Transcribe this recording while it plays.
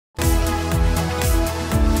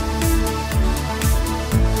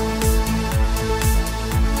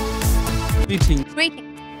Greetings.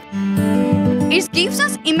 Greetings. It gives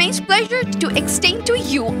us immense pleasure to extend to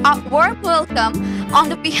you a warm welcome on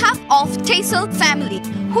the behalf of Tesol family,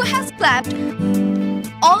 who has clapped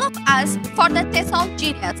all of us for the Tesol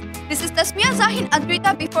genius. This is Tasmia Zahin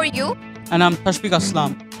Adrita before you. And I'm Tashfiq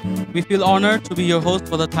Aslam. We feel honored to be your host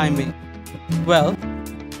for the time being. Well,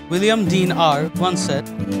 William Dean R. once said,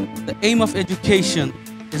 the aim of education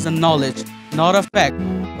is the knowledge, not of fact,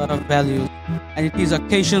 but of values. And it is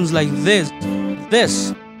occasions like this,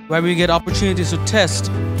 where we get opportunities to test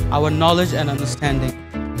our knowledge and understanding.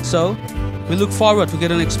 So, we look forward to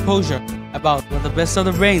get an exposure about what the best of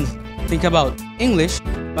the brains think about English,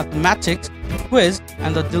 mathematics, quiz,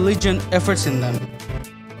 and the diligent efforts in them.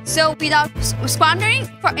 So, without squandering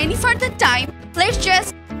for any further time, let's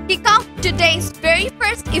just kick off today's very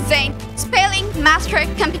first event, Spelling Master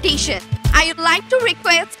Competition. I would like to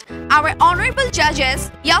request our honorable judges,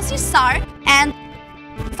 Yeasir sir and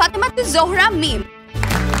Fatimatu Zohra Mim.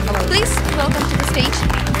 Please welcome to the stage.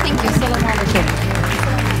 Thank you.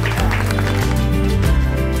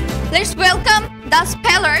 Let's welcome the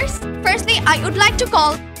spellers. Firstly, I would like to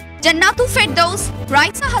call Jannatul Firdaus,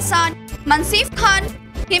 Raisa Hassan, Mansif Khan,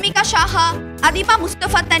 Himika Shaha, Adiba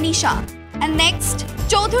Mustafa Tanisha. And next,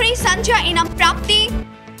 Chaudhuri Sanjay Inam Prapti,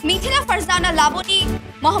 Mithila Farzana Laboni,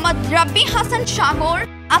 Mohammad Rabbi Hassan Shagor,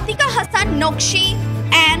 Atika Hassan Nokshi,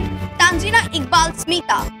 and Tanzina Iqbal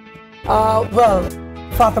Smita. Well,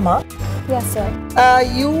 Fatima. Yes, sir.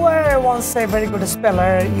 You were once a very good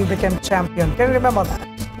speller. You became champion. Can you remember that?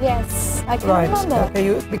 Yes, I can remember. Okay,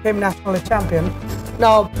 you became national champion.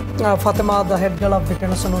 Now, Fatima, the head girl of Victor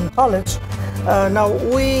College. Now,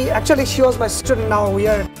 she was my student. Now we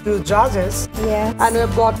are two judges. Yes. And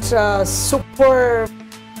we've got super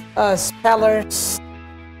spellers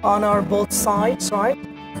on our both sides, right?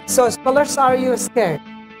 So, spellers, are you scared?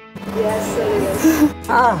 Yes,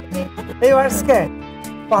 sir. You are scared.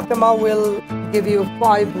 Fatima will give you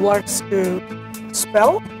 5 words to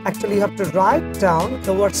spell. Actually, you have to write down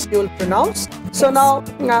the words you will pronounce. So now,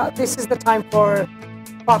 this is the time for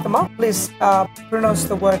Fatima. Please pronounce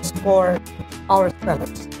the words for our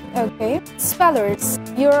spellers. Okay. Spellers,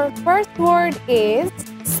 your first word is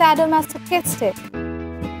sadomasochistic.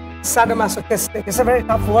 Sadomasochistic. It's a very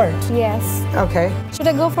tough word. Yes. Okay. Should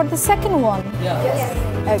I go for the second one? Yeah.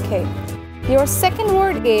 Yes. Okay. Your second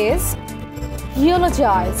word is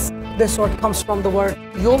eulogize. This word comes from the word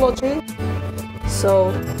eulogy.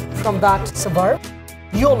 So, from that, it's a verb.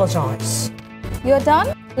 Eulogize. You're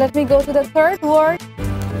done? Let me go to the third word.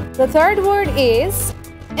 The third word is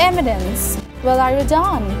eminence. Well, are you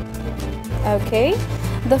done? Okay.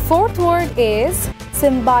 The fourth word is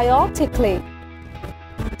symbiotically.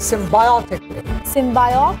 Symbiotically.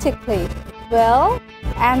 Symbiotically. Well,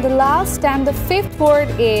 and the last and the fifth word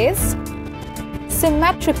is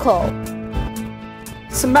symmetrical.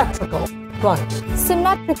 Symmetrical. Right.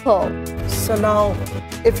 Symmetrical. So now,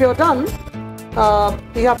 if you're done,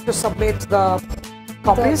 you have to submit the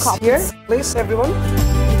copies here, please, everyone.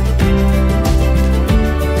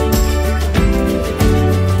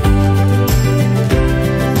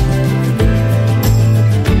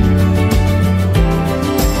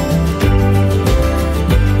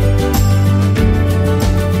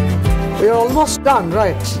 We're almost done,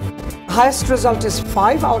 right? Highest result is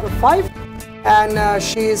 5 out of 5, and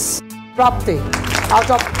she is Prapti out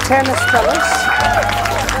of 10 spellers.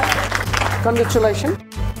 Congratulations.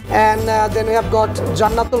 And then we have got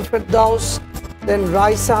Jannatul Firdaus, then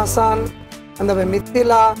Raisa Hassan, and then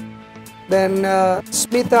Mithila, then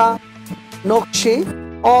Smita, Nokshi,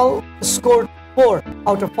 all scored 4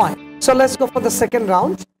 out of 5. So let's go for the second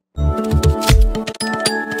round.